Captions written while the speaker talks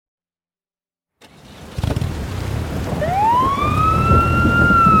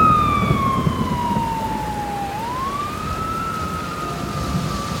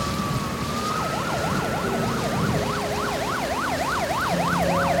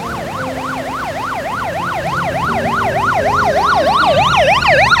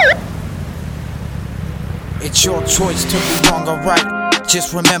It's your choice to be wrong or right.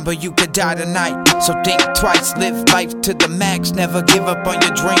 Just remember you could die tonight. So think twice, live life to the max. Never give up on your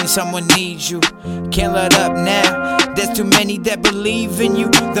dreams, someone needs you. Can't let up now, there's too many that believe in you.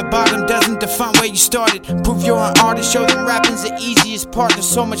 The bottom doesn't define where you started. Prove you're an artist, show them rapping's the easiest part. There's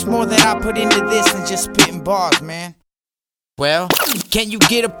so much more that I put into this than just spitting bars, man. Well, can you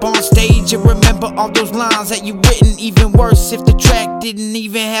get up on stage and remember all those lines that you written? Even worse if the track didn't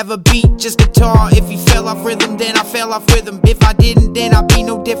even have a beat, just guitar. If you fell off rhythm, then I fell off rhythm. If I didn't, then I'd be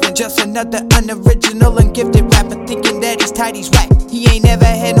no different. Just another unoriginal and gifted rapper thinking that he's tight, he's whack. He ain't never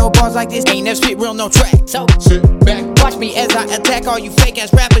had no bars like this, ain't never spit real, no track. So sit back, watch me as I attack all you fake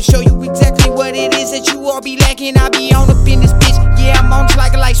ass rappers. Show you exactly what it is that you all be lacking. I be on up in this bitch, yeah, I'm on just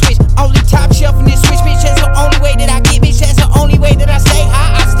like a light switch. Only top shelf in this switch, bitch, that's the only way that I get, bitch. That's the only way that I stay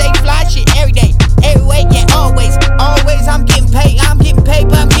high. I stay fly, shit, every day, every way, yeah, always. Always, I'm getting paid,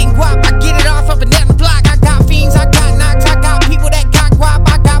 but I'm getting guap. I get it off up and down the block. I got fiends, I got knocks, I got people that got guap,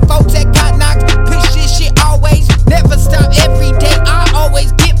 I got folks that got knocks. Push this shit always, never stop, every day. I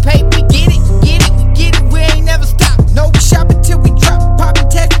always get paid, we get it, we ain't never stop. No, we shop until we drop, poppin'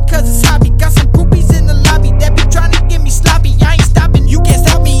 tags because it's hobby. Got some groupies in the lobby that be trying to get me sloppy. I ain't stopping, you can't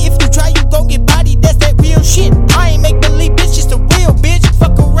stop me. If you try, you gon' get bodied, that's that real shit. I ain't make believe, bitch, just a real bitch.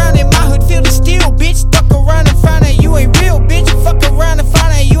 Fuck around in my hood, feel the steel, bitch. Fuck around and find out you ain't real, bitch. Fuck around and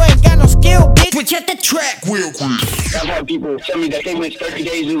find out you ain't got no skill, bitch. Switch at the track real quick. I've had people tell me that they went 30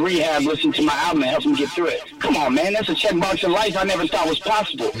 days in rehab listening to my album and help them get through it. Come on, man, that's a checkbox in life I never thought was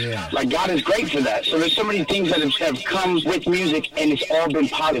possible. Yeah. Like, God is great for that. So there's so many things that have come with music, and it's all been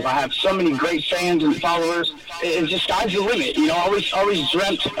positive. I have so many great fans and followers. It's just sky's the limit. You know, always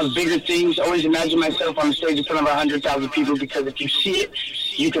dreamt of bigger things. Always imagined myself on the stage in front of 100,000 people, because if you see it,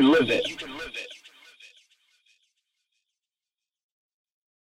 you can live it.